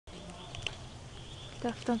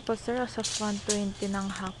Good afternoon po sir, as of 1:20 ng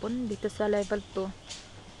hapon dito sa level 2.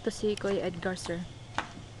 Ito si Kuya Edgar sir.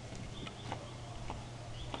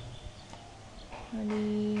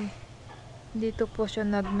 Dito po siya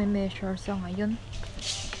nagme-measure sa ngayon.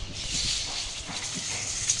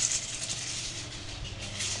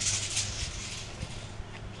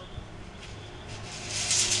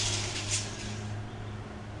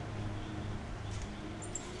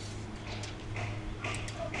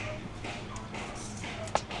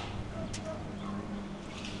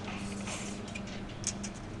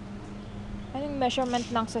 Anong measurement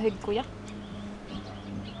ng sahig kuya?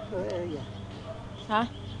 Floor area. Ha?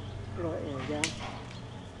 Floor area.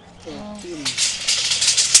 14.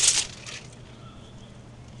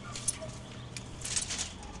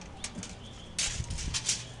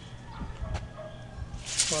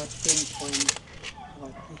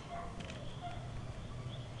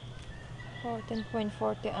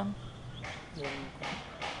 14.40 ang Yan ko.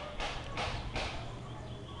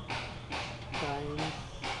 Times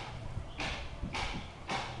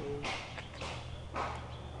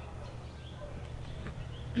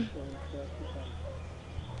 8.35.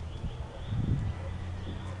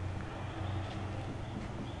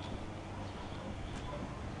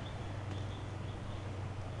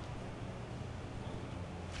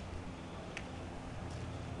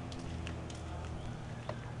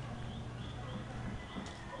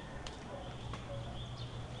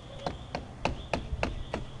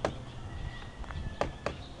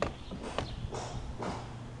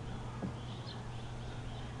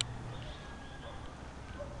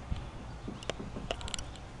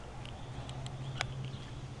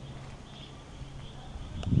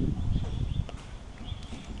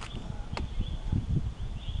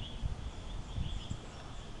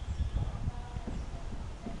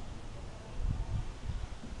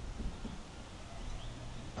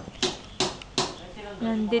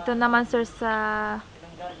 Nandito naman sir sa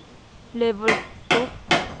level 2,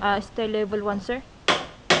 stay level 1 sir.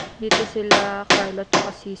 Dito sila Carlo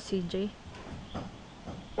at si CJ.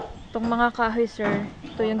 Itong mga kahoy sir,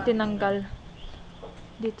 ito yung tinanggal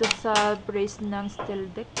dito sa brace ng steel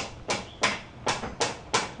deck.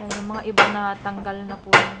 Yung mga iba na tanggal na po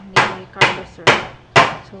ni Carlo sir.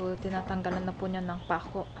 So tinatanggalan na po niya ng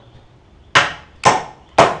pako.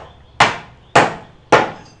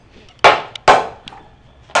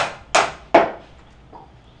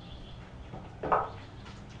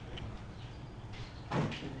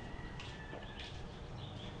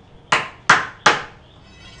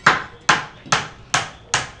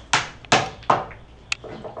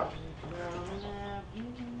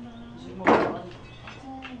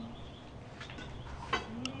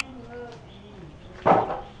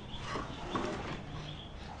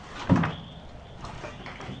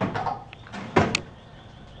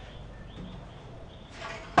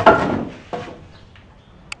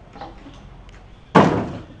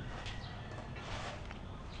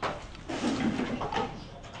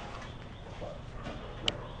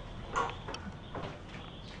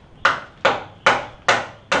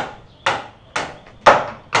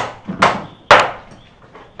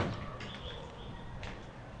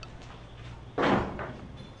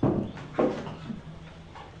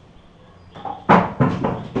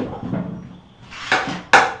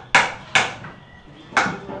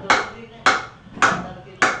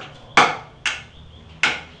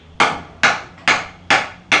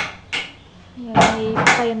 Yan,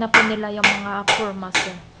 kaya na po nila yung mga formas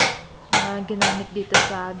na ginamit dito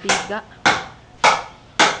sa biga.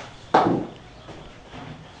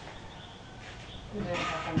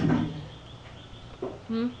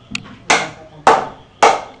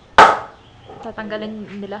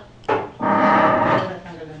 Tatanggalin nila.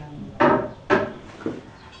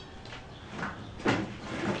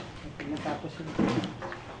 Natapos yun.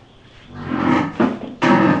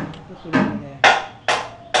 Ito tulad na yan.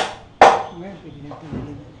 Ngayon, pwede na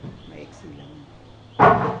tulad. Maiksi lang.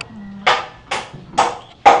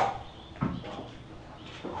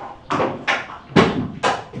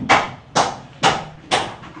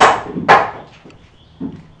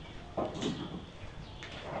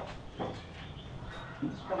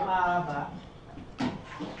 Pag mahaba,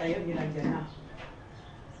 tayo nilagyan na.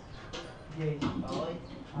 Jay. Oo.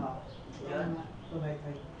 Yan. Right.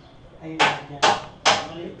 Ayun na dyan.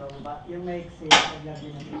 Yung maiksi,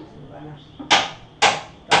 paglagyan na dito. Diba na?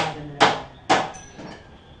 Tamagan na lang.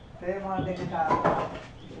 Pero yung mga ganyan ka,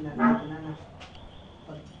 sinagyan na.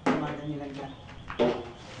 Pag tamagan nilang dyan.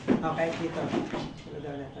 Okay, dito. Sulod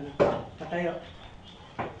daw na ito na. Patayo.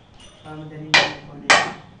 Madali na yung phone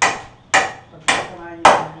nito. Pag samahan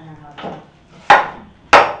niyo ng hapon.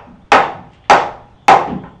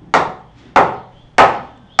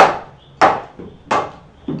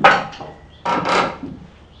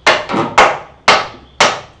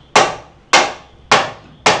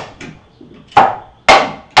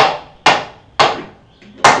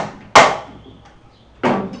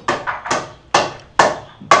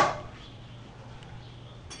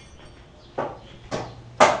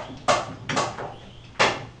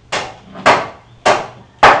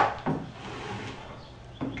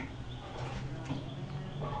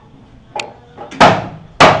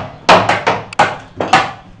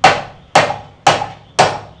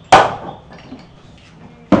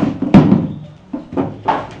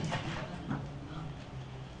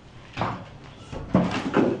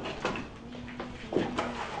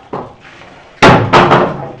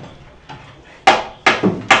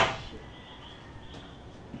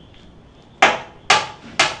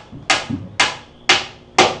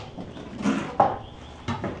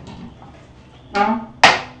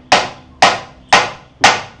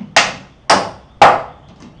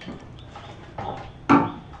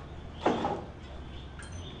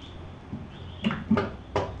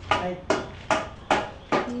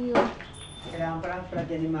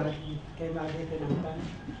 palagyan ni kay Margaret ng tan.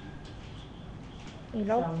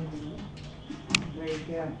 Ilaw? Isang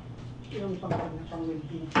breaker. Yung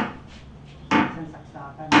pang-welding. Isang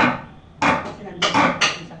saksakan. Kasi nandiyan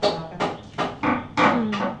yung saksakan.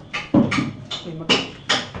 Okay,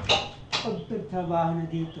 pagtrabaho na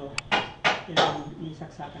dito, kailangan may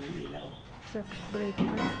saksakan ng ilaw. Circuit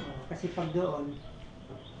breaker. Kasi pag doon,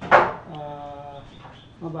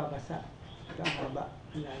 mababasa. Ito ang baba,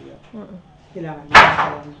 ang layo. Kailangan mo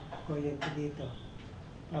yung kuryente dito.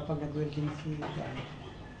 Pag nag-welding si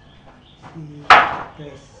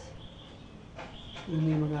Chris, yung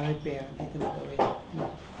may mga repair, dito na gawin.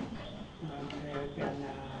 Repair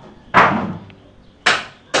na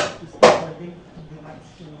scaffolding, hindi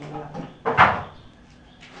mats yung malaki.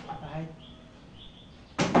 Kahit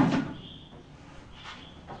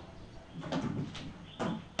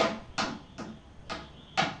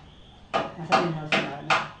nasa in-house na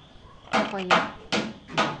ano. Okay.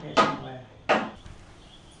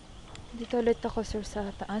 Dito ulit ako sir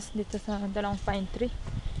sa taas, dito sa dalawang pine tree.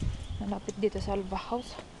 Malapit dito sa Alba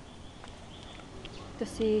House. Ito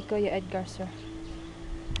si Kuya Edgar sir.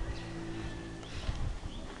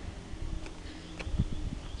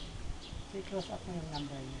 I-close up mo yung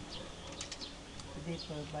number niya.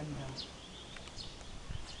 Dito, banda.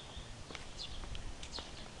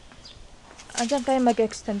 Diyan kayo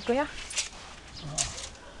mag-extend kuya? Oo.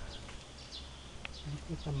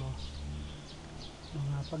 Kita mo.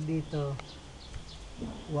 Mga pag dito,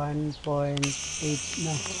 1.8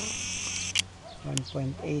 na.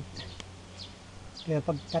 1.8. Kaya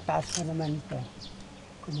pag tataas pa naman ito,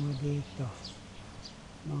 kung mga dito,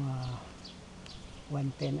 mga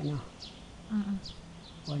 110 ano. 1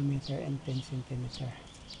 meter and 10 centimeter.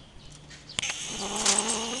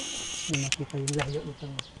 Nakita yung layo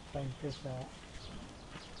itong fiber sa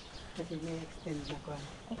kasi may extend na kwan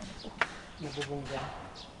nabubungga.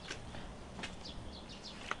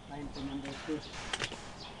 Line to number 2.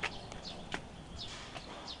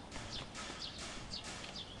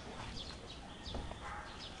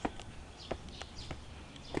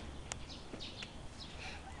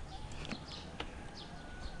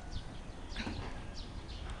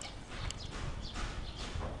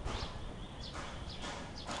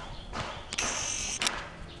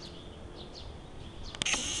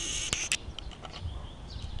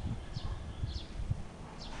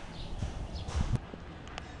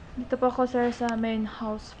 Dito po ako sir sa main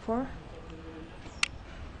house 4.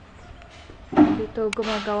 Dito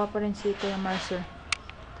gumagawa pa rin si Kuya Marcer.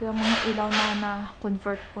 Ito yung mga ilaw na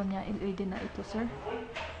convert po niya. LED na ito sir.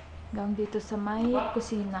 Hanggang dito sa may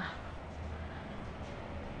kusina.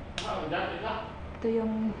 Ito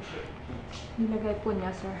yung nilagay po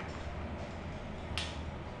niya sir.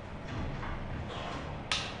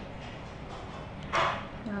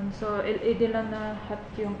 Yan. So LED lang na hot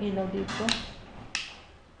yung ilaw dito.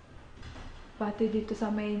 Pati dito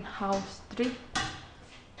sa main house 3.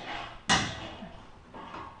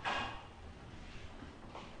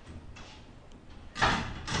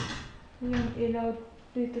 Yung ilaw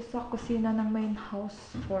dito sa kusina ng main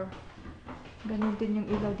house 4. Ganun din yung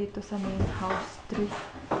ilaw dito sa main house 3.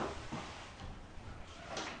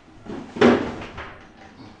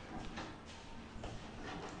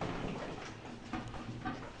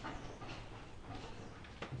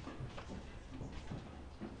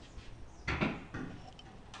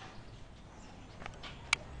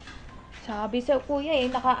 Sabi sa kuya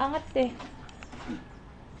nakaangat eh.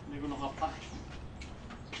 Hindi ko nakapa.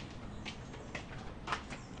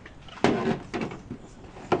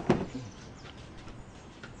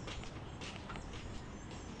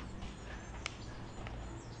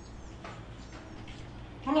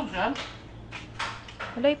 Tulog siya?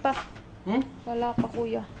 Walay pa. Wala pa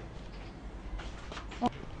kuya.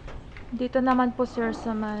 Dito naman po sir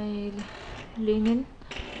sa may linen.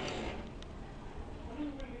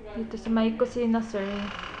 Dito sa may kusina sir,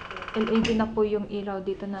 LED na po yung ilaw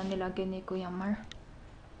dito na nilagay ni Kuya Mar.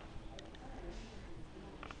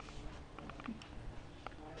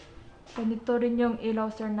 Ganito rin yung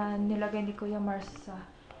ilaw sir na nilagay ni Kuya Mar sa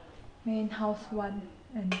main house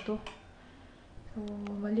 1 and 2. So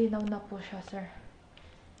malinaw na po siya sir.